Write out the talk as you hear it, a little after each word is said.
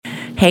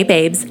Hey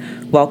babes,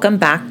 welcome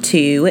back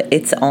to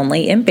It's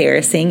Only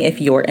Embarrassing If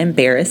You're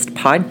Embarrassed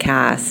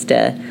podcast.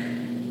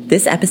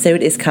 This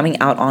episode is coming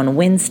out on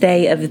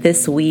Wednesday of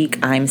this week.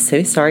 I'm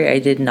so sorry I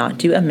did not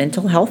do a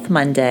Mental Health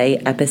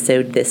Monday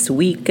episode this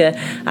week.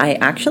 I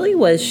actually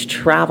was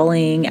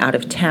traveling out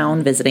of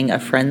town visiting a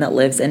friend that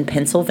lives in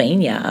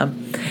Pennsylvania,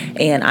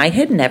 and I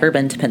had never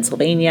been to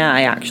Pennsylvania.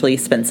 I actually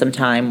spent some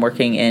time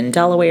working in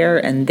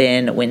Delaware and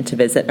then went to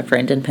visit a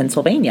friend in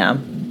Pennsylvania.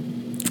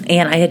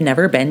 And I had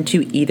never been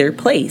to either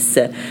place.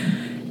 And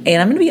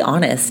I'm going to be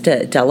honest,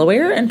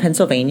 Delaware and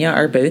Pennsylvania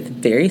are both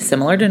very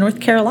similar to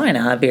North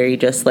Carolina. Very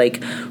just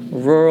like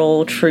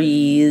rural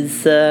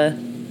trees,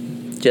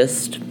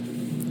 just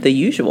the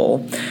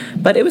usual.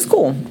 But it was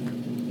cool.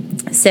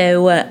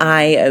 So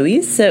I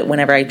always,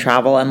 whenever I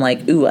travel, I'm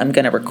like, ooh, I'm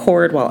going to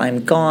record while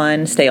I'm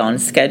gone, stay on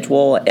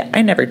schedule.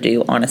 I never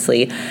do,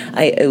 honestly.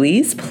 I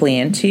always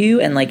plan to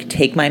and like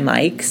take my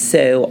mic,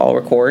 so I'll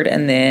record,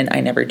 and then I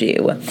never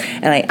do.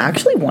 And I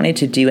actually wanted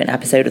to do an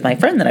episode with my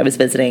friend that I was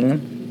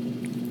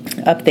visiting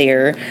up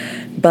there,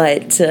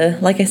 but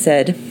like I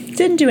said,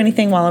 didn't do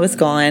anything while I was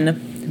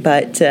gone.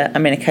 But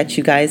I'm going to catch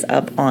you guys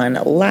up on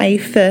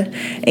life.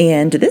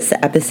 And this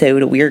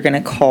episode we are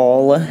going to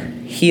call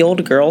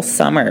Healed Girl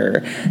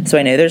Summer. So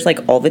I know there's like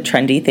all the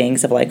trendy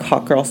things of like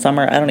Hot Girl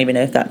Summer. I don't even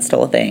know if that's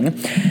still a thing.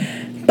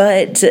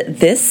 But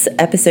this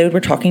episode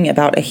we're talking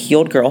about a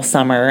Healed Girl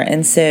Summer.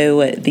 And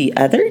so the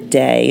other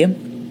day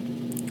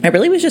I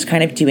really was just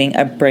kind of doing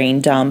a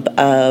brain dump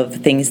of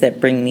things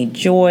that bring me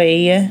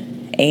joy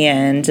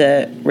and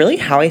really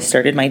how I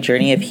started my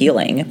journey of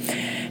healing.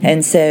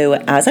 And so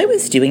as I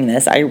was doing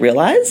this, I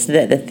realized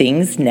that the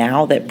things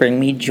now that bring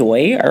me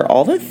joy are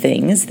all the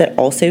things that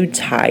also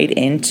tied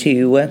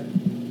into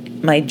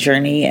my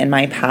journey and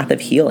my path of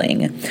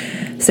healing.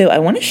 So I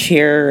want to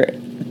share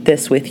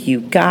this with you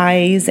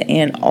guys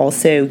and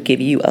also give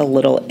you a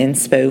little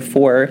inspo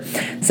for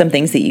some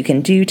things that you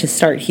can do to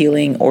start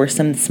healing or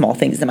some small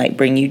things that might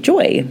bring you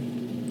joy.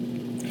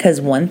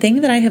 Because one thing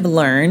that I have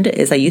learned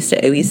is I used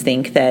to always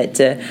think that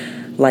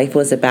life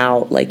was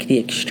about like the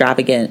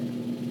extravagant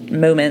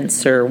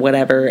moments or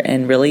whatever,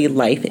 and really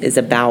life is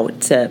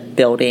about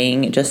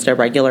building just a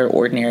regular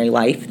ordinary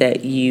life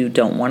that you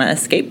don't want to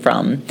escape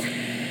from.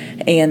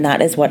 And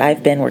that is what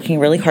I've been working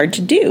really hard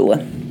to do.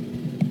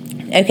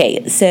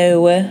 Okay,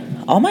 so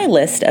on my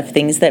list of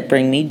things that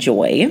bring me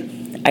joy,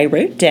 I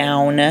wrote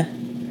down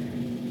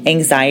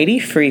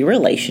anxiety-free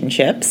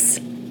relationships,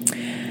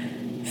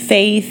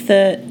 faith,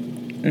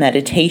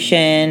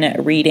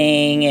 meditation,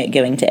 reading,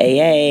 going to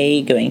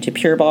AA, going to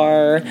Pure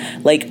Barre.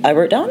 Like, I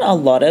wrote down a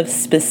lot of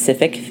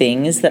specific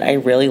things that I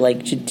really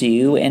like to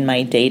do in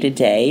my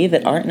day-to-day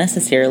that aren't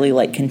necessarily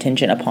like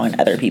contingent upon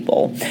other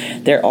people.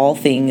 They're all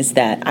things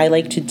that I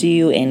like to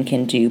do and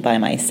can do by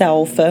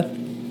myself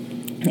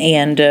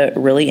and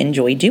really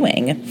enjoy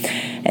doing.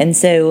 And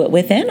so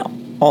within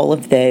all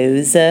of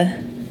those,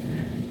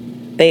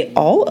 they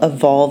all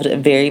evolved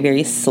very,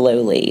 very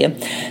slowly.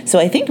 So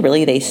I think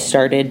really they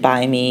started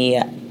by me,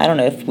 I don't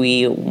know if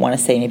we want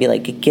to say maybe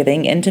like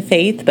giving into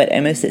faith, but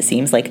almost it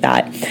seems like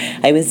that.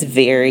 I was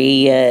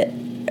very,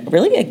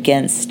 really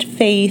against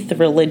faith,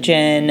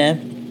 religion,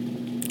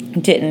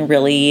 didn't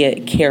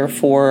really care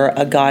for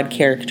a God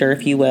character,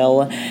 if you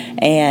will.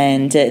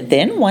 And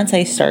then once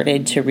I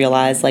started to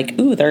realize like,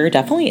 ooh, there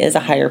definitely is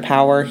a higher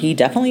power. He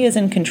definitely is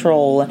in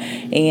control.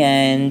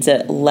 And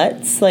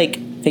let's like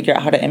figure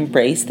out how to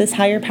embrace this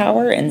higher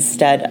power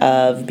instead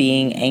of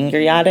being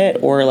angry at it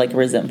or like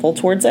resentful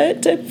towards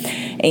it.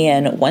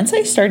 And once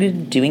I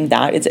started doing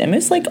that, it's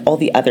almost like all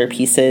the other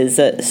pieces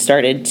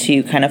started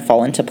to kind of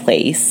fall into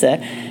place.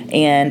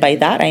 And by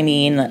that, I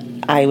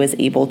mean, I was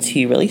able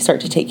to really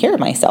start to take care of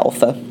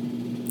myself.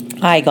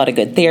 I got a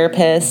good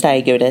therapist.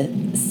 I go to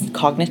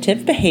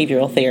cognitive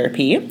behavioral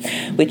therapy,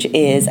 which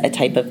is a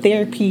type of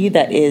therapy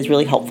that is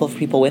really helpful for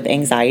people with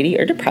anxiety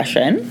or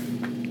depression.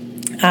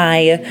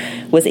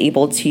 I was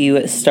able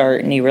to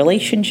start new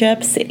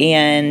relationships,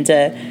 and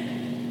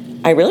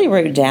I really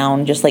wrote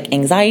down just like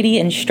anxiety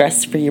and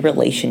stress-free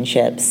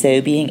relationships. So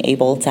being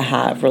able to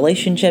have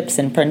relationships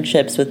and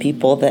friendships with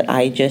people that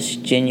I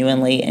just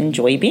genuinely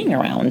enjoy being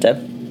around.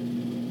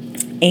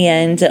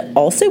 And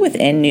also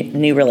within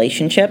new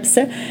relationships,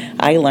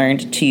 I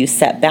learned to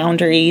set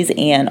boundaries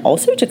and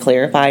also to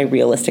clarify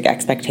realistic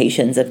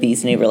expectations of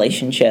these new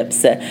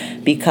relationships,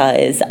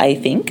 because I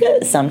think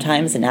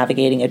sometimes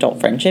navigating adult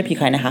friendship, you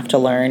kind of have to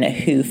learn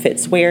who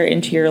fits where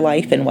into your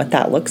life and what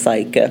that looks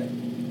like.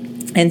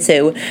 And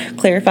so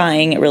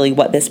clarifying really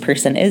what this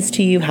person is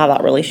to you, how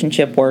that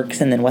relationship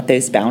works, and then what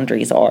those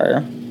boundaries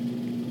are.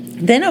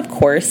 Then, of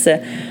course,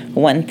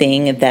 one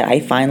thing that I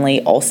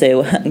finally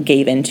also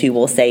gave into,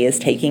 we'll say, is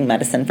taking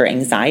medicine for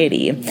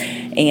anxiety.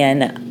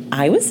 And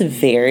I was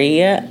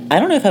very, I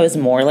don't know if I was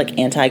more like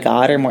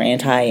anti-God or more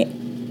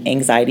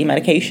anti-anxiety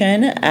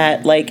medication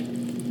at like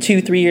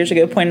 2-3 years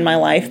ago point in my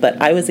life,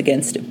 but I was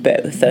against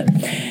both.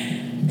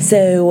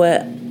 So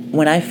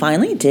when I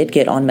finally did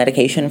get on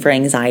medication for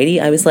anxiety,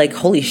 I was like,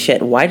 holy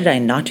shit, why did I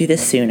not do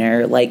this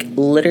sooner? Like,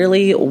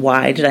 literally,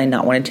 why did I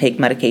not want to take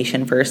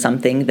medication for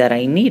something that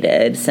I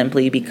needed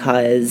simply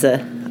because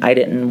I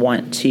didn't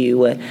want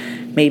to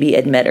maybe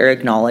admit or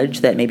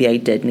acknowledge that maybe I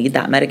did need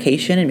that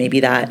medication and maybe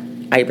that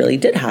I really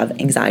did have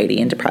anxiety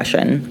and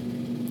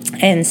depression.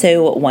 And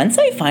so once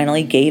I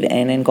finally gave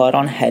in and got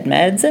on head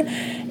meds,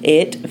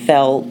 it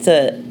felt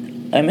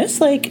almost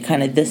like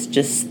kind of this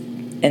just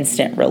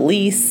instant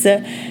release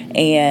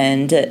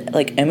and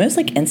like almost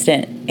like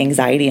instant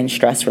anxiety and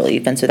stress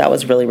relief. And so that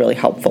was really, really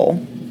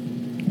helpful.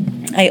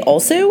 I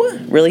also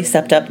really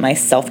stepped up my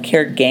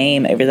self-care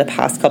game over the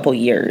past couple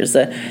years.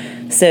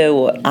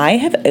 So I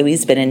have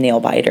always been a nail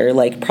biter.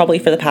 Like probably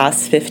for the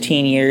past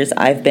 15 years,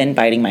 I've been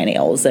biting my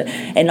nails.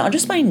 And not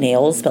just my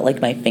nails, but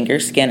like my finger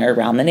skin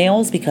around the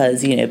nails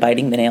because,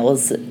 biting the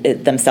nails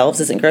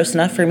themselves isn't gross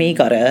enough for me.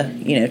 Gotta,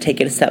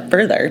 take it a step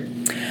further.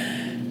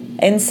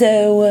 And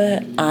so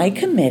I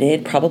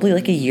committed probably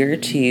like a year or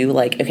two,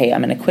 like, okay,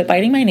 I'm going to quit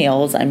biting my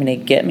nails. I'm going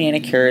to get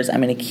manicures.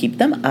 I'm going to keep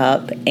them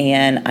up.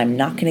 And I'm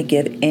not going to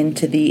give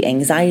into the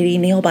anxiety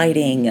nail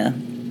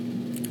biting.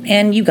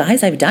 And you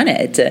guys, I've done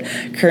it.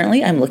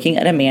 Currently, I'm looking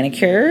at a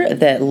manicure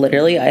that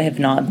literally I have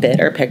not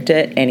bit or picked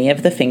at any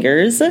of the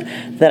fingers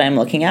that I'm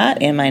looking at,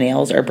 and my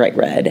nails are bright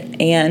red,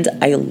 and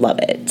I love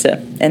it.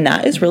 And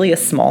that is really a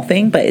small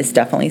thing, but it's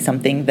definitely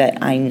something that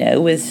I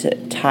know is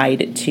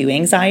tied to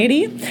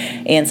anxiety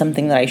and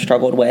something that I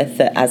struggled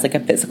with as like a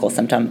physical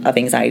symptom of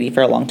anxiety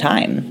for a long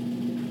time.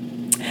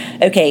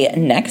 Okay,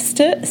 next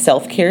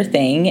self-care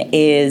thing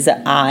is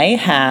I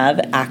have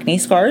acne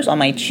scars on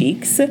my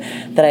cheeks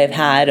that I've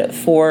had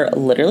for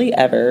literally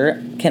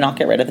ever, cannot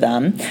get rid of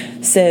them.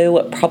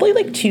 So probably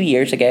like 2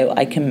 years ago,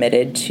 I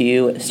committed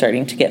to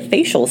starting to get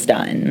facials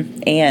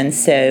done. And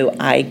so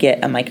I get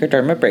a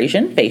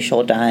microdermabrasion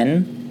facial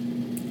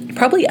done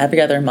probably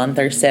every other month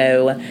or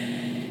so.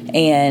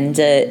 And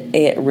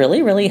it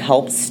really, really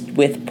helps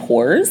with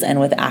pores and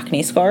with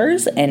acne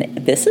scars. And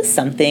this is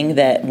something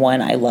that, one,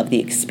 I love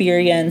the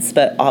experience,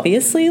 but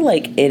obviously,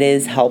 like, it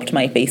has helped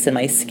my face and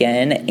my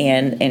skin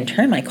and in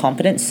turn my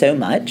confidence so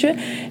much.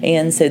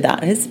 And so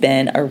that has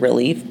been a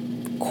really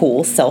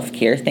cool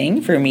self-care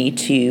thing for me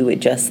to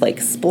just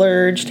like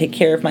splurge, take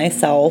care of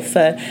myself,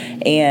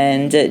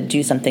 and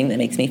do something that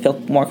makes me feel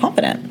more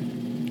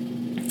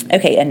confident.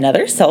 Okay,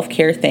 another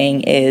self-care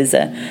thing is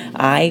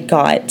I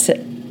got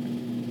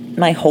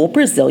my whole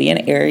Brazilian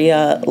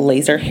area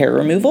laser hair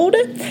removal.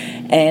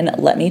 And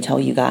let me tell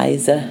you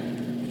guys,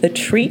 the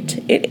treat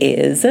it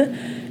is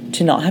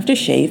to not have to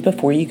shave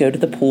before you go to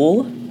the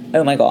pool.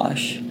 Oh my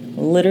gosh,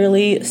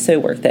 literally so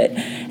worth it.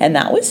 And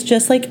that was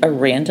just like a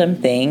random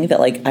thing that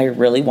like I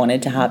really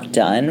wanted to have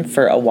done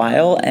for a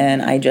while.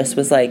 And I just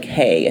was like,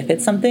 hey, if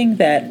it's something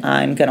that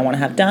I'm going to want to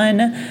have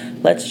done,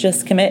 let's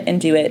just commit and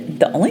do it.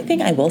 The only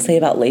thing I will say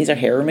about laser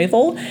hair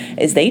removal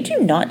is they do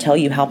not tell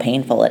you how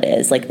painful it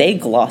is. Like they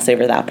gloss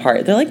over that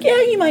part. They're like,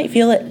 yeah, you might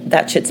feel it.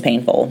 That shit's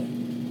painful.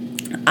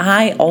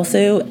 I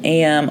also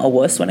am a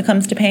wuss when it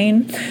comes to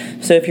pain.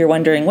 So if you're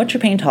wondering, what's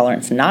your pain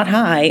tolerance? Not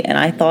high. And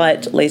I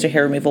thought laser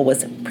hair removal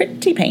was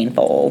pretty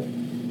painful.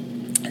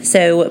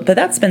 So, but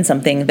that's been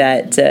something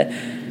that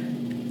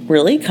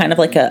really kind of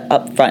like a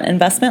upfront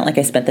investment. Like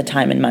I spent the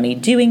time and money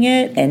doing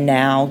it and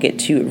now get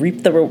to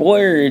reap the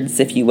rewards,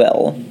 if you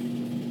will.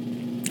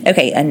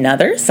 Okay,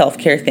 another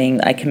self-care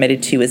thing I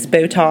committed to is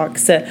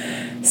Botox.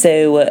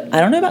 So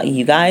I don't know about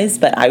you guys,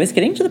 but I was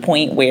getting to the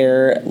point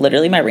where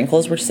literally my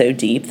wrinkles were so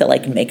deep that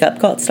like makeup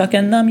got stuck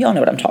in them. Y'all know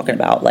what I'm talking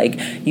about. Like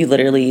you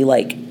literally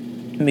like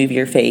move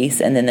your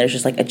face and then there's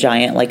just like a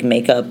giant like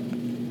makeup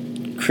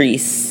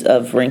crease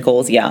of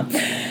wrinkles. Yeah.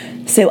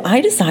 So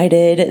I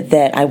decided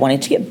that I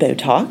wanted to get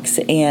Botox,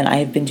 and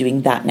I've been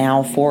doing that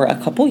now for a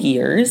couple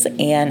years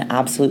and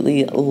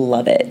absolutely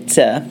love it.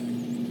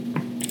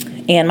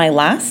 And my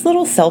last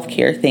little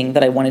self-care thing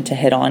that I wanted to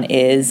hit on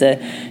is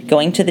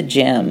going to the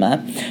gym.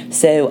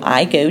 So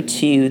I go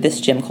to this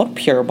gym called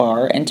Pure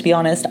Barre, and to be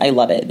honest, I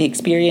love it. The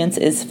experience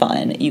is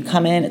fun. You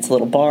come in, it's a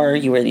little bar,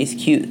 you wear these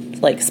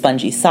cute like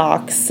spongy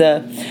socks,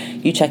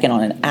 you check in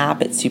on an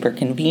app, it's super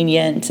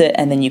convenient,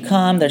 and then you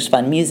come, there's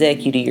fun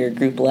music, you do your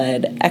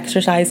group-led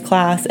exercise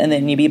class, and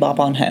then you bebop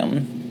on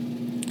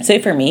home. So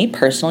for me,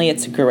 personally,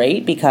 it's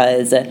great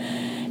because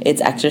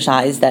it's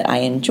exercise that I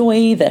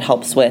enjoy, that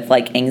helps with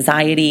like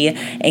anxiety,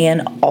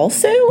 and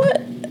also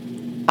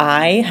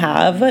I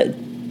have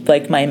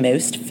like my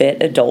most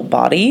fit adult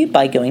body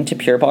by going to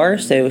Pure Barre,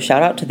 so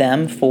shout out to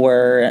them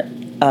for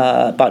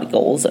body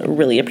goals.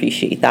 Really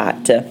appreciate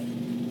that.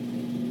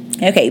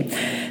 Okay,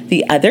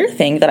 the other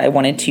thing that I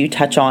wanted to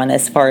touch on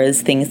as far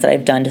as things that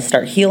I've done to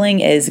start healing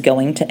is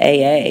going to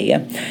AA.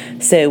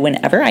 So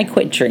whenever I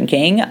quit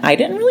drinking, I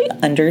didn't really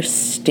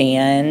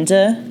understand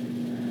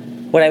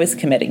what I was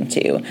committing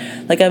to.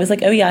 Like, I was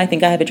like, oh yeah, I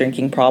think I have a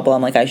drinking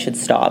problem. Like, I should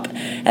stop.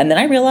 And then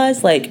I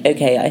realized, like,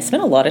 okay, I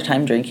spent a lot of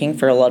time drinking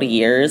for a lot of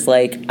years.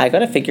 Like, I got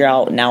to figure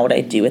out now what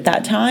I do at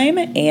that time,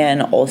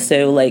 and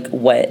also like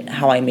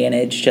how I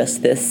manage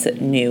just this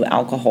new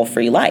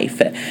alcohol-free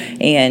life.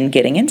 And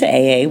getting into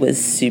AA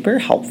was super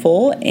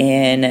helpful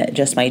in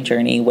just my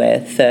journey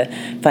with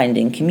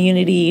finding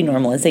community,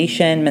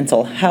 normalization,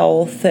 mental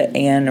health,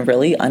 and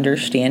really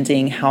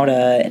understanding how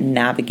to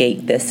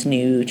navigate this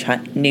new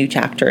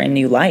chapter in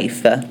new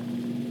life.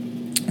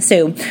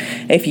 So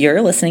if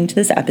you're listening to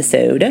this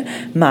episode,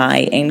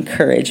 my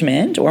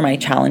encouragement or my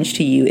challenge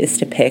to you is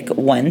to pick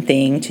one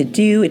thing to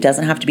do. It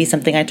doesn't have to be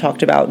something I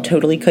talked about.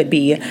 Totally could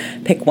be.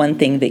 Pick one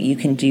thing that you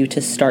can do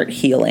to start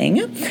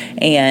healing,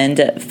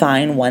 and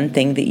find one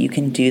thing that you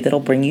can do that'll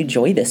bring you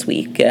joy this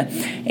week.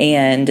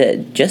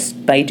 And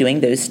just by doing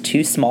those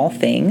two small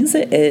things,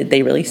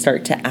 they really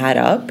start to add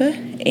up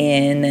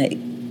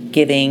in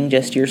giving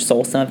just your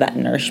soul some of that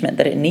nourishment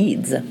that it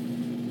needs.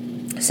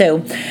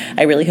 So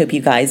I really hope you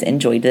guys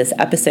enjoyed this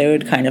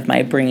episode, kind of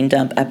my brain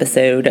dump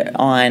episode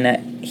on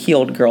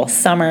Healed Girl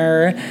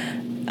Summer.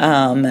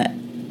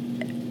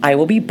 I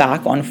will be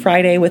back on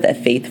Friday with a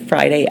Faith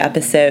Friday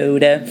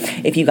episode.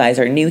 If you guys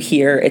are new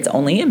here, it's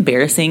Only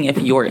Embarrassing If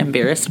You're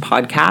Embarrassed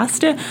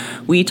podcast.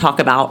 We talk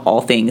about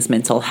all things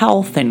mental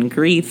health and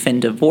grief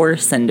and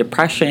divorce and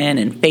depression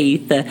and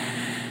faith.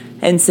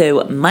 And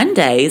so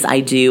Mondays,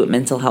 I do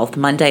Mental Health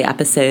Monday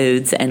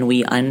episodes, and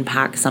we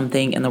unpack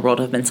something in the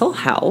world of mental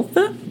health.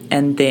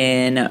 And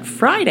then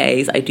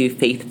Fridays, I do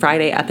Faith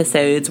Friday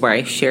episodes where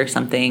I share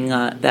something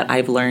that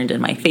I've learned in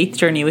my faith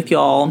journey with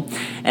y'all.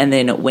 And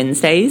then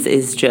Wednesdays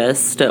is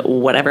just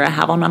whatever I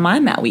have on my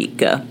mind that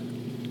week.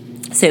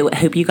 So I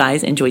hope you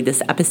guys enjoyed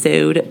this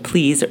episode.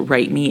 Please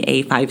write me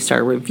a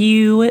 5-star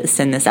review.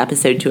 Send this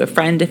episode to a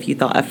friend if you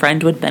thought a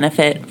friend would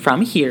benefit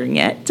from hearing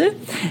it.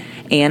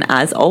 And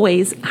as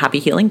always, happy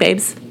healing,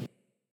 babes.